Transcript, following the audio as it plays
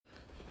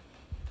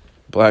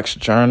Black's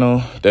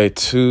Journal, Day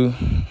 2,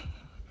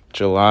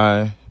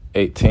 July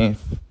 18th,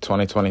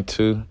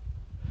 2022,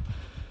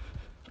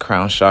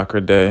 Crown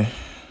Chakra Day.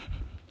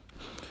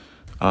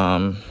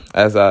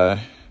 As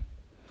I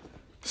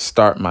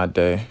start my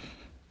day,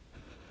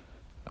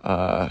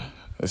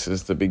 this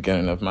is the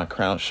beginning of my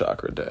Crown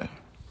Chakra Day.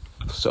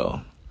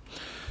 So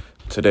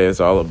today is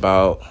all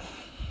about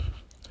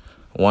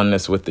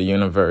oneness with the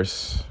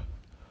universe,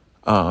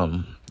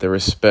 the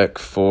respect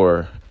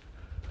for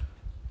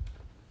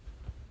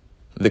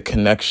the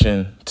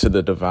connection to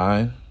the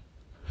divine,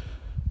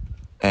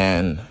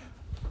 and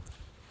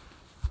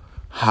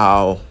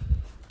how,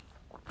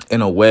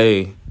 in a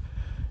way,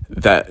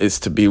 that is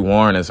to be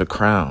worn as a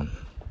crown,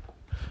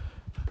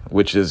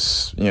 which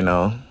is,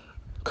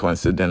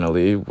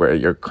 coincidentally where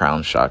your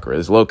crown chakra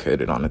is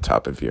located, on the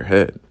top of your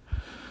head.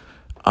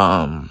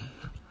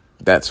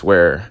 That's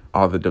where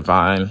all the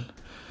divine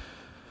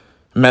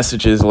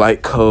messages,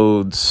 light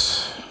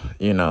codes,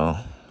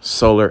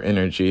 solar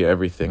energy,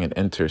 everything, it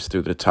enters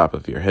through the top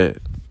of your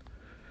head.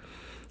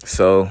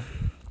 So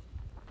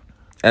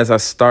as I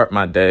start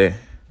my day,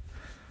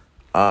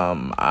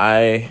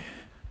 I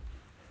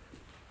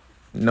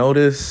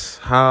notice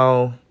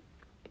how,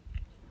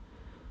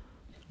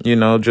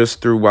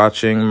 just through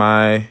watching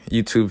my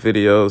YouTube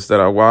videos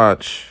that I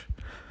watch,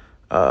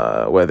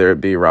 whether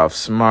it be Ralph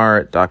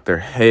Smart, Dr.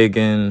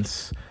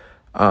 Hagen's,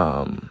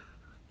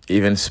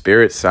 even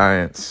spirit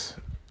science,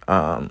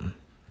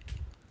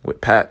 with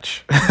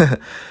Patch.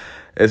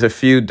 There's a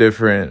few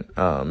different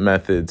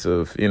methods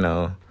of,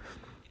 videos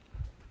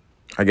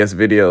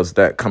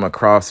that come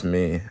across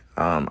me.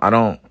 I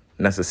don't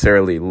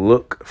necessarily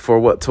look for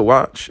what to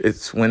watch.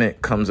 It's when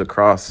it comes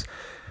across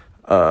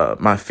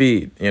my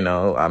feed.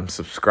 I'm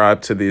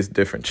subscribed to these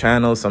different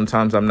channels.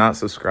 Sometimes I'm not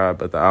subscribed,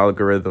 but the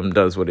algorithm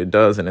does what it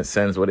does, and it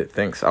sends what it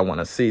thinks I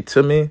want to see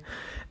to me.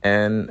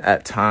 And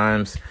at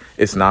times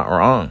it's not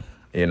wrong,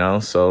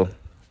 so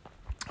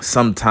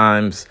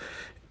sometimes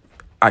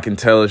I can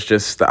tell it's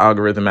just the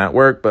algorithm at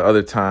work, but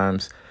other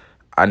times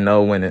I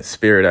know when it's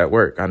spirit at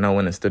work. I know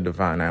when it's the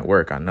divine at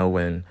work. I know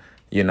when,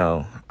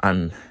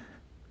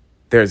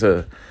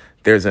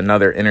 there's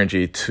another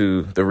energy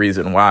to the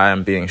reason why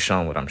I'm being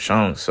shown what I'm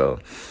shown. So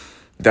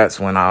that's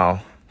when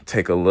I'll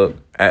take a look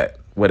at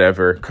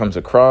whatever comes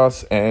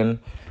across, and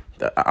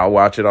I'll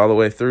watch it all the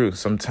way through.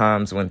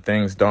 Sometimes when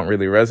things don't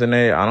really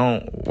resonate, I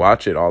don't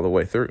watch it all the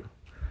way through,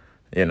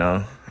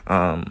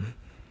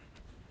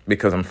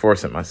 because I'm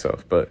forcing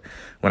myself. But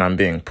when I'm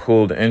being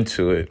pulled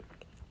into it,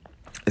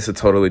 it's a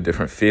totally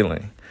different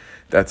feeling.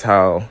 That's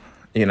how,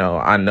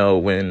 I know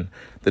when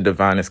the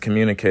divine is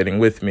communicating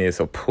with me. It's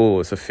a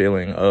pull. It's a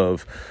feeling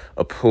of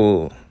a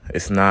pull.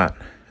 It's not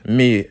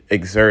me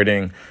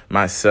exerting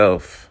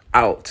myself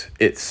out.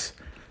 It's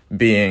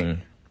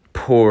being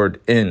poured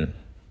in.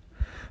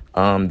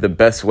 The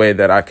best way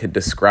that I could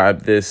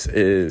describe this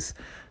is,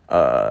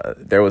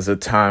 there was a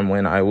time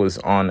when I was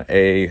on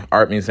a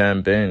art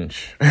museum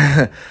binge,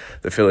 the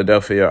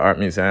Philadelphia Art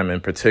Museum in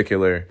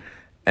particular,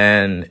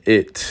 and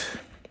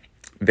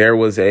there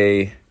was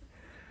a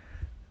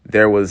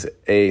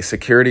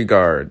security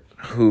guard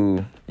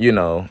who,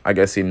 I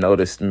guess he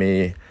noticed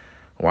me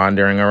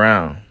wandering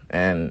around.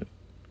 And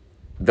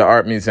the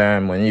art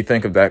museum, when you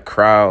think of that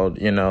crowd,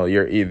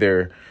 you're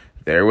either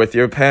there with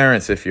your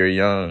parents if you're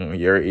young,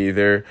 you're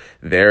either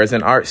there as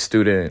an art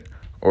student,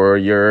 or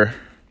you're,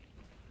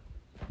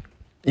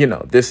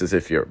 this is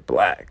if you're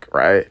black,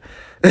 right?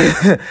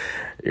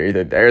 You're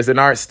either there as an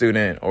art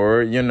student,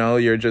 or,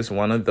 you're just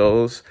one of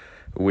those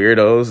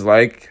weirdos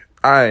like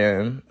I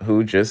am,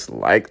 who just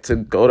like to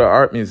go to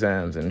art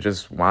museums and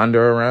just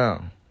wander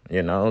around.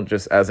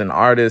 Just as an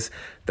artist,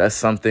 that's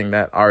something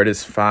that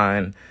artists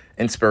find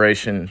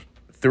inspiration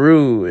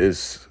through,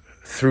 is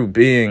through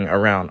being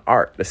around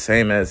art. The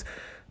same as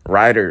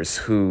writers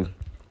who,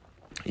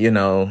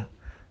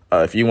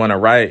 if you want to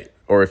write,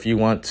 or if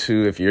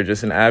you're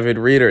just an avid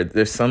reader,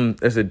 there's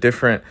a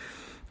different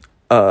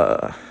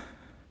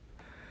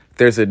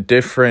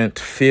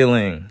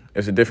feeling,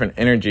 there's a different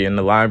energy in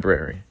the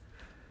library,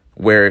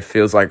 where it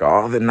feels like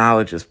all the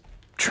knowledge is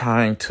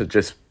trying to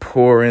just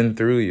pour in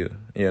through you,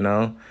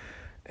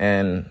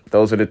 And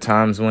those are the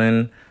times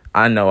when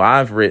I know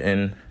I've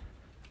written,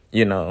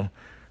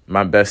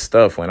 my best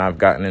stuff, when I've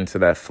gotten into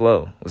that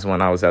flow, was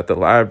when I was at the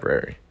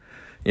library.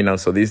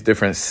 So these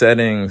different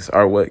settings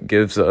are what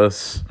gives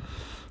us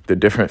the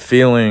different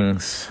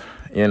feelings,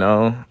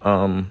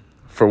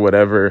 for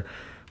whatever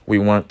we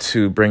want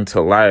to bring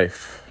to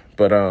life.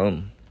 But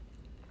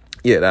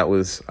that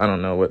was, I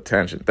don't know what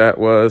tangent that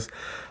was.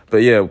 But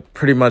yeah,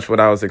 pretty much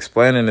what I was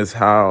explaining is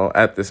how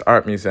at this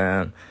art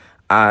museum,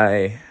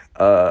 I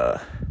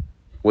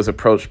was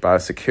approached by a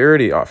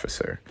security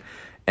officer.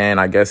 And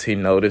I guess he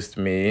noticed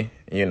me,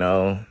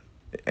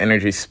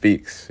 energy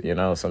speaks,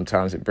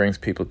 sometimes it brings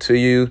people to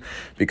you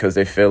because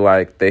they feel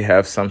like they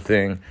have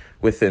something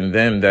within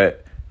them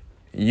that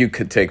you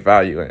could take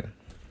value in.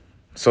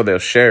 So they'll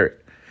share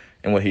it.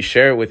 And what he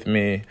shared with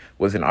me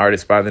was an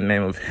artist by the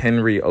name of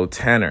Henry O.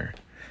 Tanner.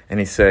 And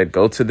he said,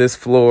 go to this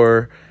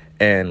floor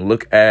and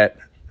look at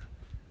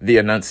the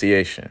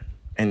Annunciation.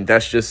 And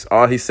that's just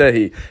all he said.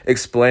 He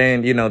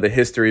explained, the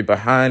history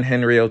behind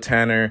Henriot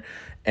Tanner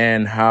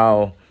and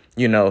how,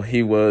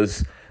 he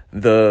was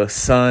the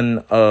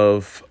son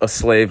of a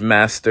slave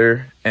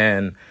master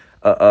and,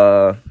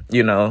 the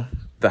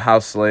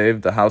house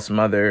slave, the house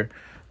mother,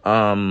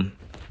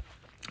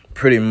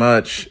 pretty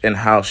much, and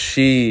how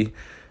she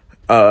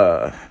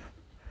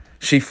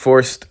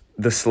forced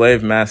the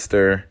slave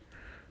master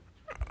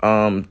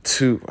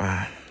to,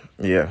 I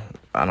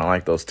don't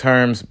like those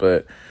terms,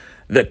 but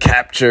the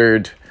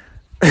captured,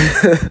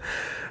 director,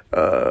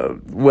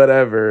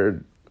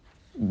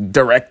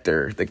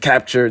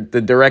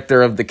 the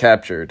director of the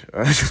captured.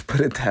 I just put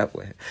it that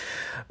way.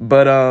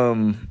 But,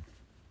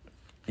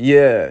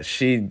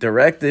 she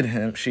directed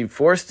him. She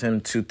forced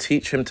him to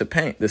teach him to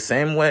paint the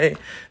same way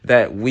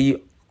that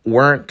we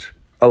weren't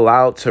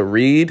allowed to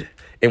read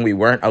and we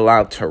weren't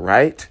allowed to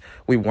write.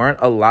 We weren't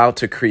allowed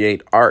to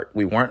create art.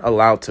 We weren't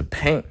allowed to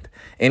paint.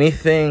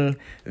 Anything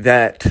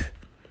that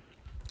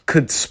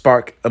could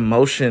spark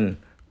emotion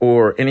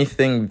or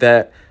anything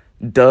that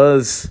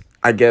does,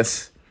 I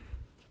guess,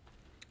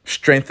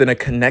 strengthen a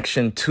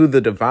connection to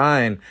the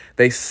divine,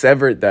 they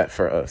severed that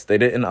for us. They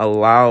didn't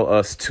allow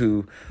us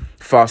to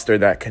foster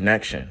that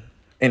connection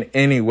in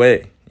any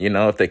way.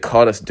 If they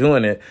caught us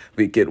doing it,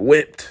 we'd get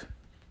whipped,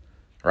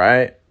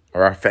 right?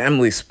 Or our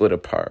family split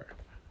apart,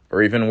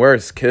 or even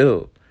worse,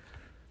 killed.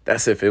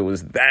 That's if it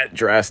was that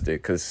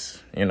drastic,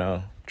 because,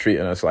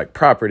 treating us like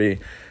property,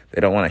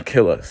 they don't want to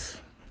kill us.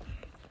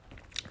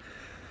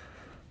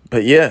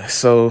 But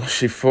so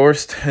she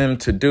forced him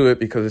to do it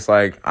because it's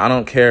like, I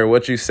don't care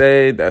what you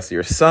say, that's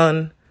your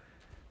son.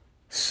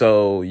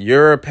 So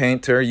you're a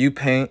painter, you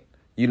paint,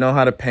 you know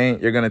how to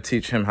paint, you're going to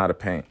teach him how to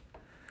paint.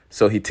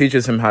 So he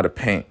teaches him how to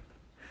paint.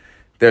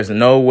 There's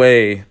no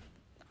way,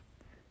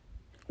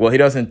 he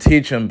doesn't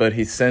teach him, but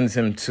he sends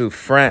him to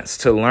France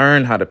to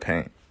learn how to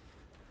paint.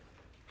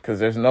 Because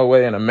there's no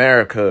way in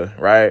America,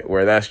 right,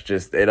 where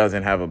it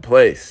doesn't have a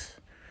place.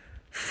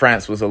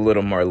 France was a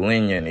little more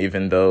lenient,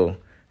 even though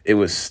it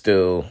was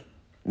still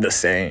the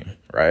same,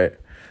 right?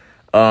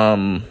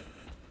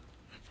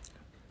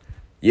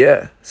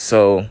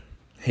 So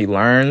he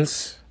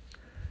learns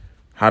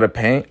how to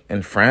paint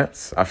in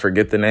France. I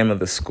forget the name of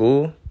the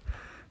school.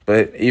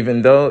 But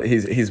even though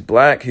he's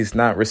Black, he's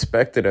not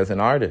respected as an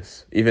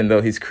artist, even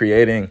though he's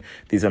creating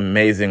these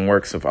amazing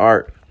works of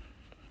art.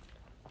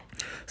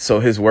 So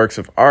his works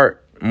of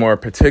art, more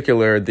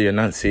particular, the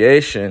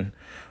Annunciation,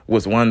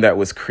 was one that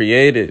was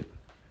created,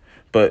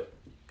 but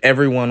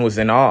everyone was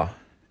in awe.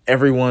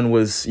 Everyone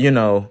was, in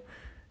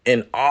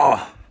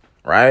awe,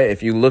 right?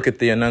 If you look at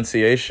the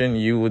Annunciation,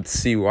 you would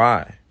see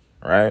why,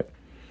 right?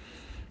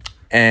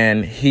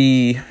 And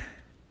he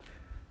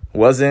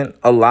wasn't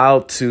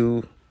allowed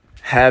to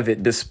have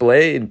it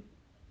displayed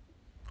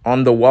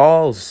on the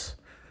walls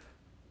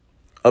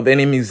of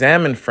any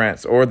museum in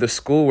France or the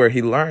school where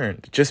he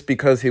learned, just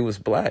because he was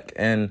Black.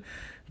 And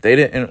they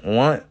didn't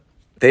want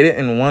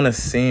to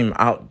seem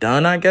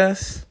outdone, I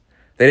guess.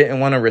 They didn't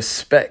want to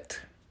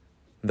respect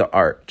the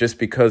art just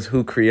because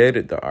who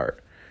created the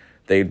art.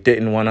 They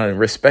didn't want to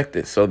respect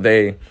it. So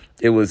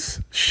it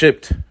was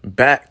shipped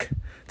back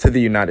to the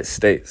United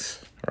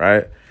States,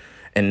 right?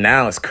 And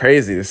now it's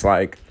crazy. It's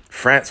like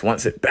France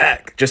wants it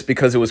back just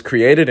because it was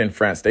created in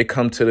France. They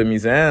come to the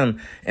museum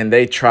and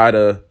they try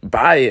to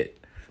buy it,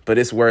 but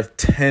it's worth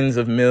tens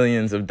of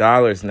millions of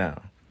dollars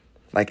now,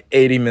 like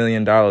 $80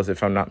 million,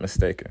 if I'm not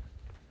mistaken.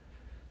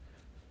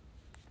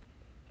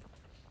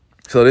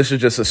 So this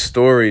is just a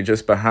story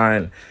just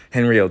behind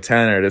Henriot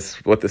Tanner. This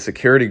is what the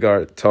security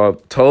guard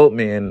told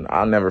me, and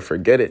I'll never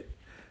forget it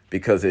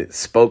because it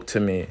spoke to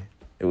me.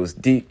 It was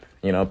deep.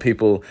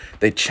 People,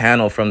 they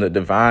channel from the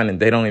divine and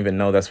they don't even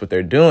know that's what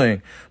they're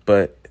doing,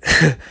 but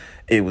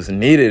it was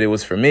needed. It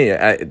was for me.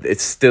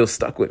 It's still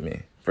stuck with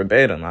me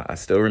verbatim. I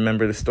still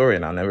remember the story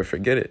and I'll never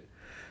forget it.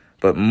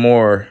 But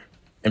more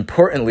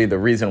importantly, the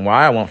reason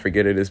why I won't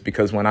forget it is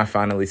because when I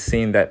finally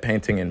seen that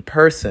painting in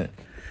person,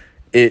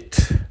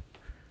 it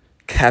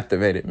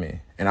captivated me,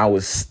 and I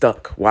was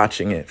stuck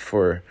watching it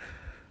for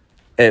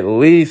at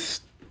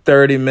least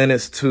 30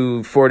 minutes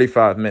to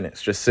 45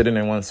 minutes, just sitting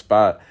in one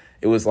spot.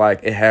 It was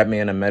like it had me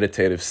in a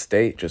meditative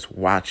state, just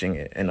watching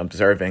it and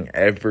observing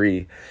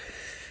every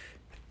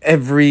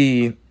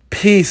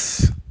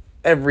piece,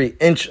 every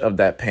inch of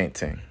that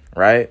painting,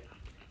 right?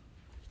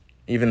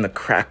 Even the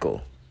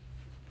crackle.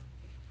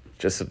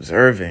 Just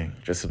observing.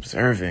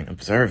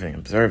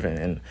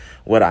 And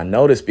what I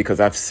noticed, because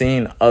I've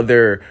seen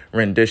other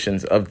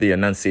renditions of the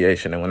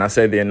Annunciation. And when I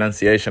say the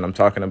Annunciation, I'm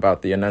talking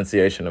about the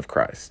Annunciation of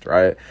Christ,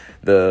 right?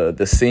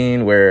 The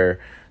scene where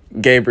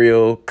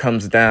Gabriel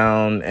comes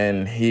down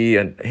and he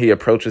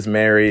approaches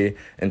Mary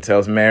and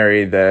tells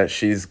Mary that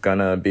she's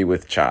gonna be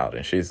with child.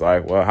 And she's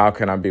like, well, how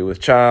can I be with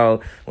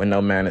child when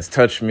no man has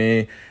touched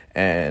me?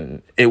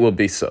 And it will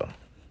be so.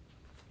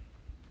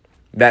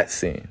 That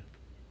scene.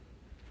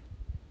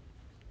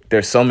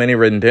 There's so many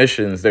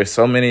renditions. There's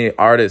so many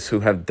artists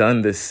who have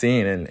done this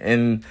scene, and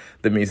in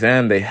the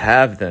museum they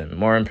have them.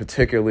 More in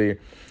particular,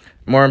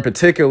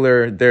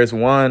 there's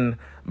one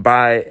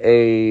by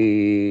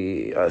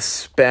a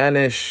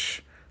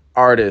Spanish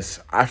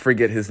artist. I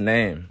forget his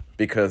name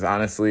because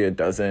honestly, it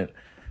doesn't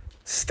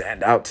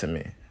stand out to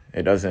me.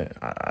 It doesn't.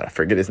 I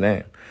forget his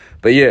name.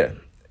 But yeah,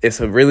 it's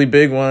a really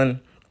big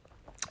one.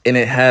 And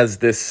it has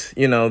this,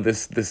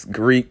 this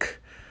Greek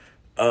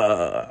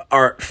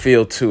art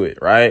feel to it,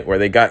 right? Where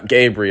they got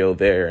Gabriel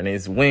there and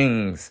his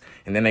wings,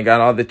 and then they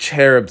got all the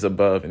cherubs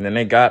above, and then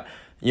they got,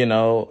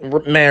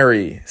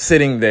 Mary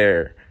sitting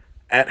there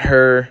at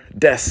her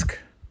desk,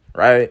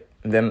 right?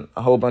 And then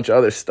a whole bunch of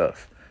other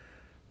stuff.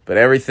 But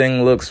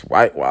everything looks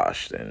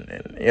whitewashed, and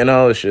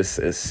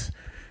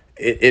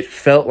it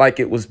felt like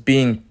it was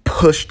being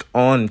pushed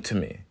on to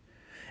me.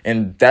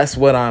 And that's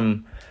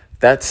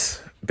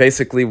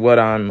basically what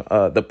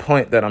the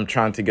point that I'm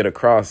trying to get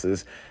across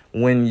is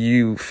when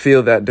you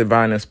feel that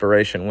divine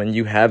inspiration, when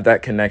you have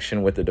that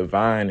connection with the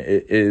divine,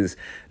 it is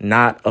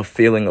not a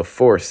feeling of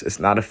force. It's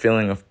not a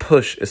feeling of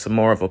push. It's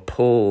more of a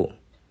pull.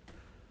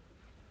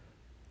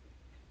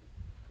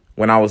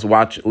 When I was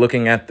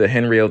looking at the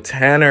Henrietta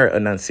Tanner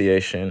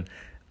Annunciation,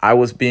 I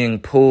was being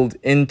pulled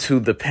into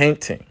the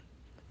painting.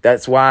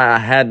 That's why I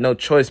had no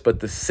choice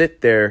but to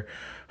sit there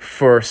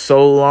for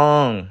so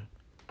long,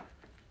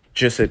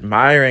 just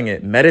admiring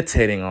it,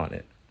 meditating on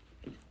it.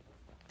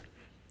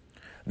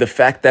 The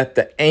fact that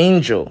the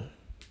angel,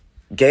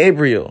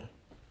 Gabriel,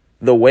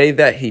 the way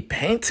that he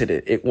painted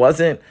it, it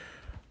wasn't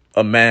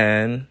a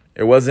man,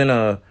 it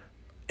wasn't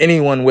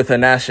anyone with a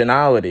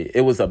nationality.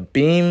 It was a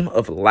beam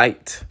of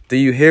light. Do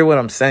you hear what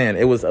I'm saying?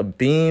 It was a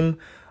beam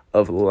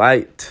of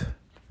light.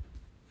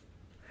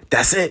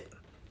 That's it.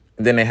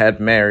 And then they had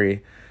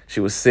Mary.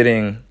 She was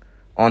sitting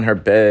on her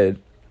bed,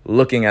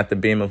 looking at the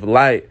beam of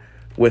light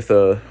with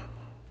a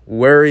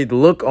worried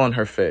look on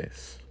her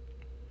face.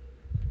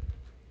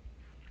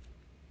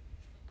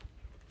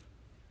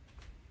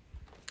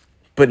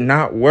 But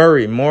not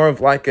worry, more of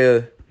like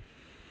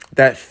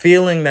that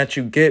feeling that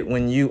you get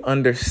when you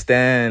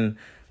understand,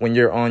 when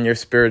you're on your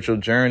spiritual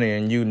journey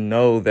and you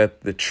know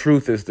that the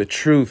truth is the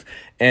truth,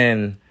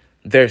 and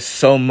there's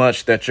so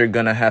much that you're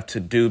going to have to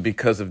do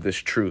because of this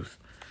truth.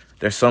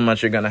 There's so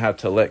much you're going to have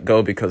to let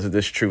go because of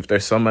this truth.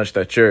 There's so much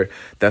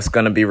that's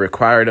going to be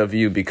required of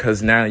you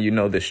because now you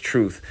know this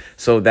truth.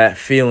 So that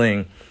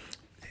feeling,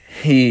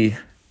 he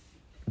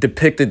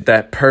depicted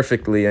that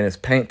perfectly in his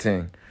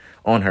painting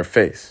on her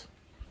face.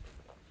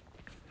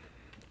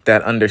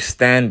 That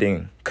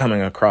understanding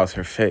coming across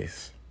her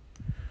face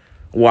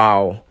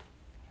while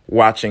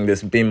watching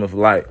this beam of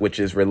light, which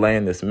is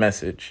relaying this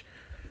message.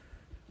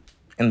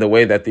 And the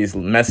way that these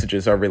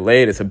messages are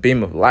relayed, it's a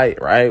beam of light,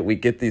 right? We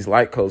get these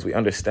light codes. We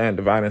understand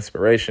divine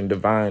inspiration,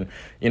 divine,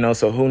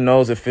 so who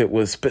knows if it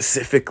was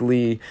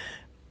specifically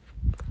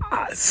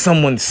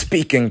someone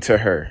speaking to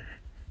her.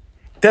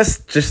 That's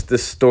just the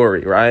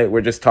story, right?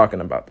 We're just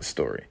talking about the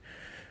story.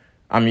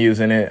 I'm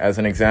using it as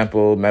an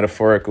example,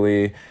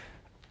 metaphorically.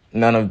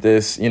 None of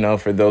this,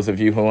 for those of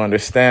you who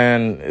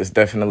understand, is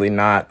definitely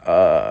not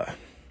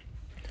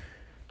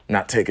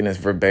taking this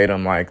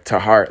verbatim, like, to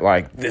heart,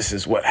 like, this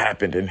is what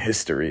happened in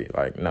history.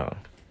 Like, no.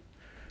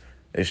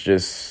 It's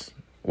just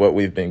what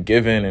we've been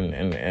given,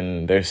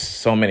 and there's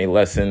so many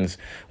lessons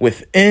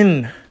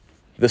within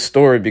the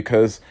story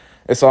because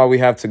it's all we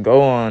have to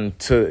go on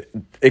to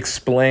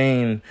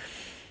explain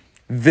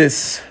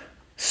this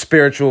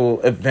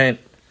spiritual event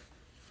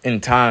in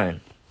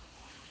time,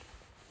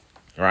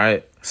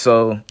 right?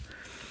 So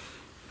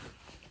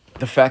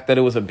the fact that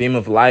it was a beam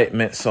of light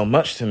meant so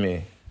much to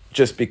me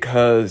just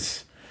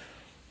because,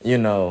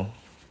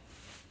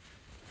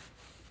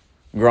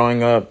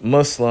 growing up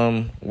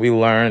Muslim, we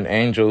learned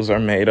angels are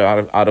made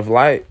out of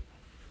light,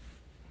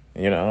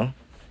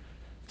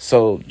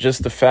 So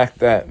just the fact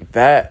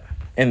that,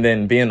 and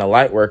then being a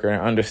light worker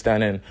and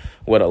understanding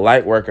what a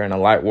light worker and a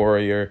light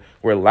warrior,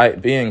 we're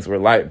light beings, we're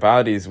light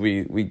bodies.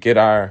 We get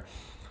our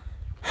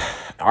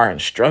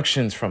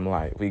instructions from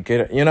light. We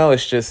get,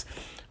 it's just,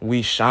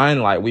 we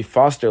shine light, we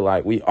foster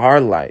light, we are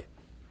light.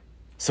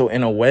 So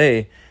in a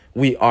way,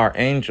 we are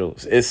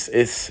angels.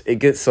 It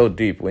gets so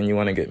deep when you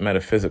want to get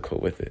metaphysical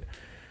with it,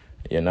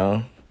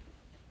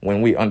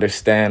 when we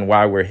understand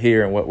why we're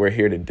here and what we're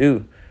here to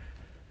do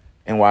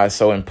and why it's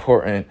so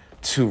important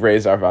to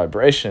raise our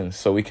vibrations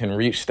so we can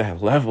reach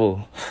that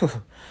level.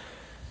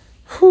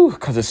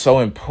 Because it's so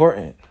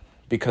important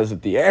because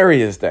of the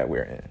areas that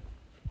we're in.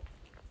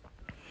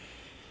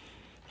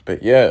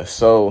 But yeah,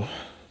 so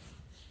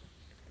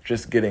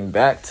just getting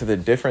back to the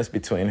difference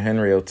between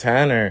Henrietta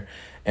Tanner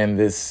and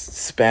this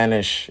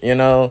Spanish,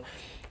 the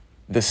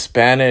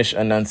Spanish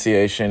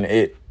Annunciation,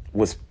 it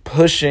was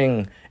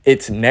pushing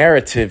its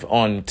narrative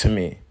on to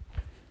me,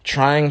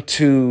 trying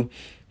to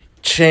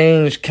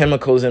change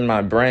chemicals in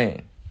my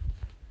brain,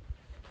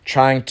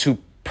 trying to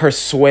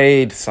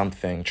persuade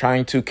something,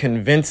 trying to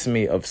convince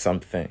me of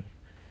something.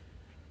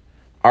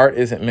 Art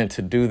isn't meant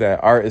to do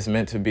that. Art is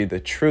meant to be the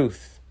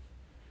truth.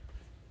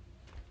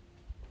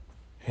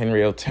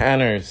 Henrietta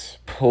Tanner's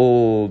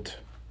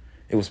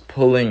it was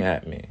pulling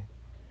at me.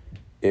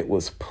 It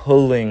was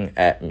pulling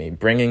at me,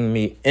 bringing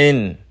me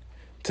in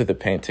to the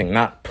painting,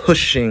 not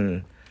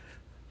pushing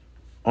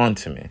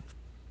onto me.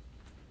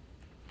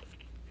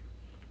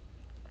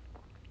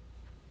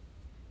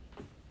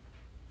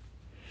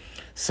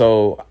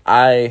 So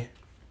I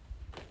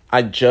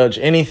judge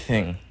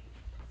anything,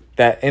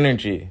 that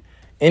energy,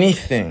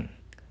 anything.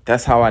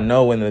 That's how I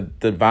know when the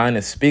divine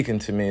is speaking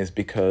to me, is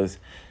because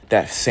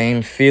that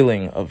same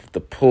feeling of the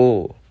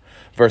pull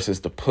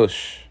versus the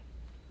push.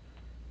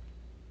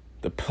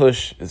 The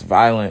push is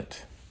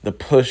violent. The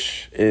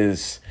push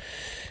is,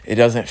 it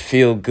doesn't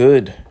feel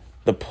good.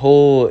 The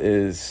pull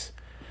is,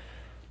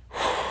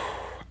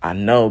 I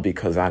know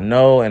because I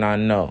know and I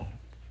know.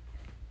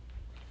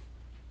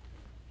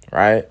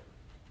 Right?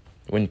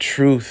 When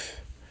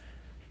truth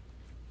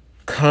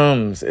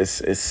comes,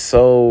 it's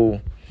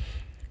so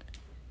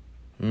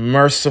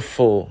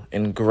merciful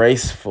and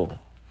graceful.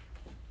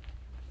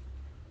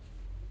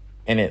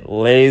 And it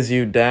lays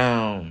you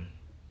down.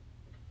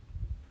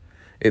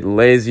 It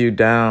lays you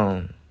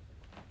down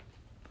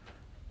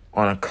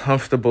on a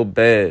comfortable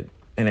bed,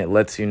 and it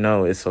lets you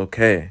know it's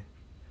okay.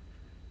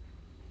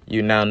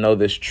 You now know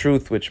this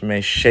truth, which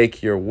may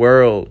shake your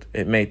world.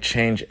 It may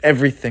change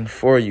everything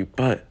for you,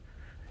 but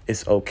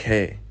it's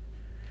okay.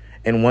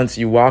 And once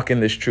you walk in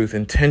this truth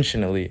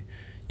intentionally,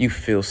 you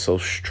feel so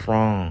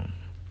strong.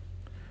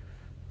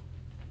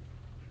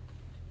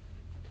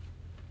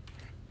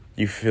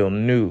 You feel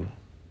new.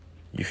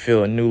 You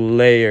feel a new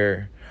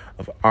layer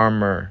of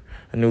armor,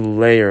 a new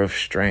layer of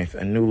strength,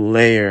 a new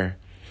layer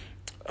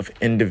of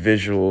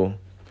individual,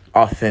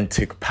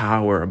 authentic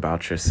power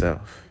about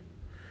yourself.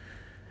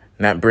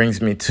 And that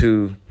brings me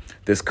to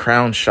this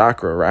crown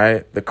chakra,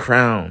 right? The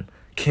crown.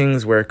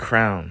 Kings wear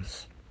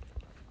crowns.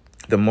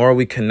 The more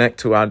we connect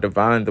to our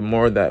divine, the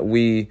more that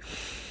we,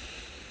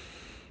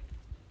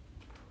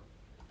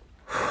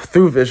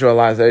 through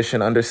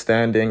visualization,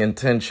 understanding,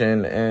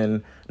 intention,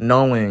 and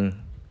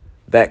knowing,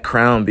 that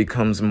crown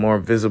becomes more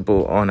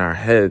visible on our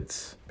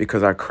heads,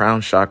 because our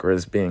crown chakra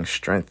is being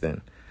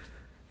strengthened.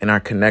 And our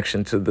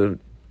connection to the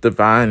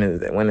divine,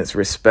 is that when it's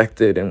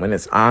respected and when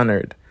it's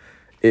honored,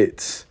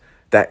 it's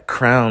that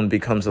crown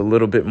becomes a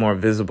little bit more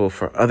visible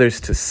for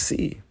others to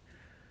see.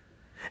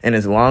 And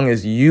as long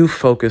as you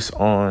focus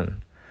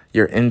on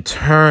your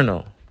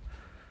internal,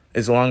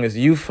 as long as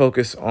you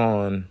focus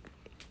on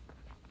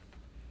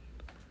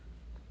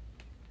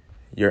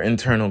your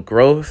internal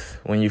growth,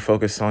 when you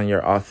focus on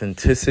your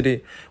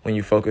authenticity, when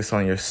you focus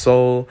on your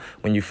soul,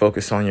 when you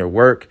focus on your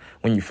work,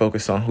 when you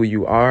focus on who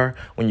you are,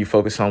 when you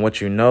focus on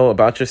what you know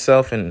about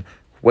yourself and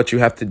what you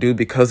have to do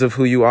because of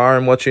who you are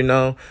and what you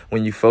know,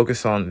 when you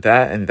focus on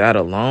that and that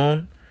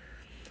alone,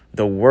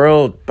 the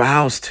world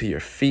bows to your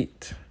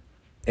feet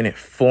and it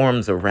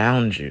forms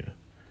around you.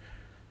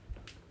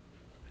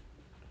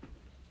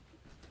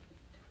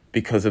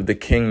 Because of the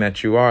king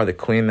that you are, the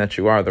queen that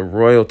you are, the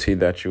royalty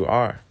that you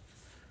are.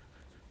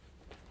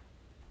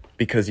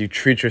 Because you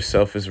treat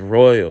yourself as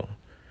royal.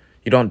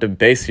 You don't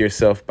debase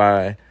yourself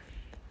by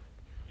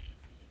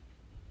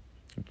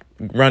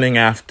running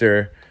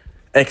after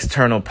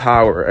external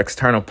power.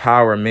 External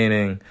power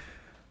meaning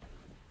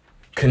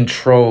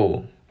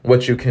control,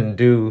 what you can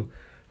do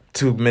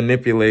to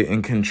manipulate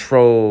and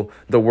control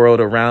the world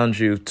around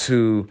you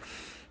to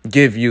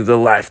give you the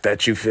life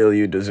that you feel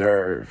you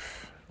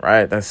deserve,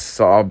 right? That's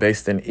all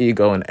based in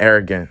ego and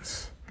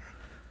arrogance,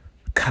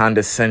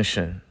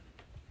 condescension.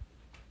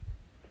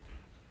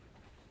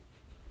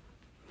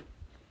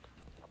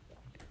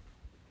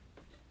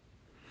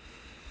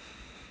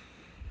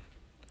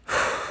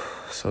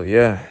 So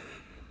yeah,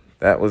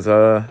 that was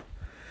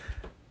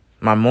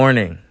my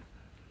morning.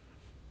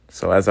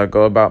 So as I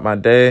go about my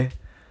day,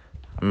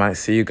 I might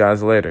see you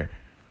guys later.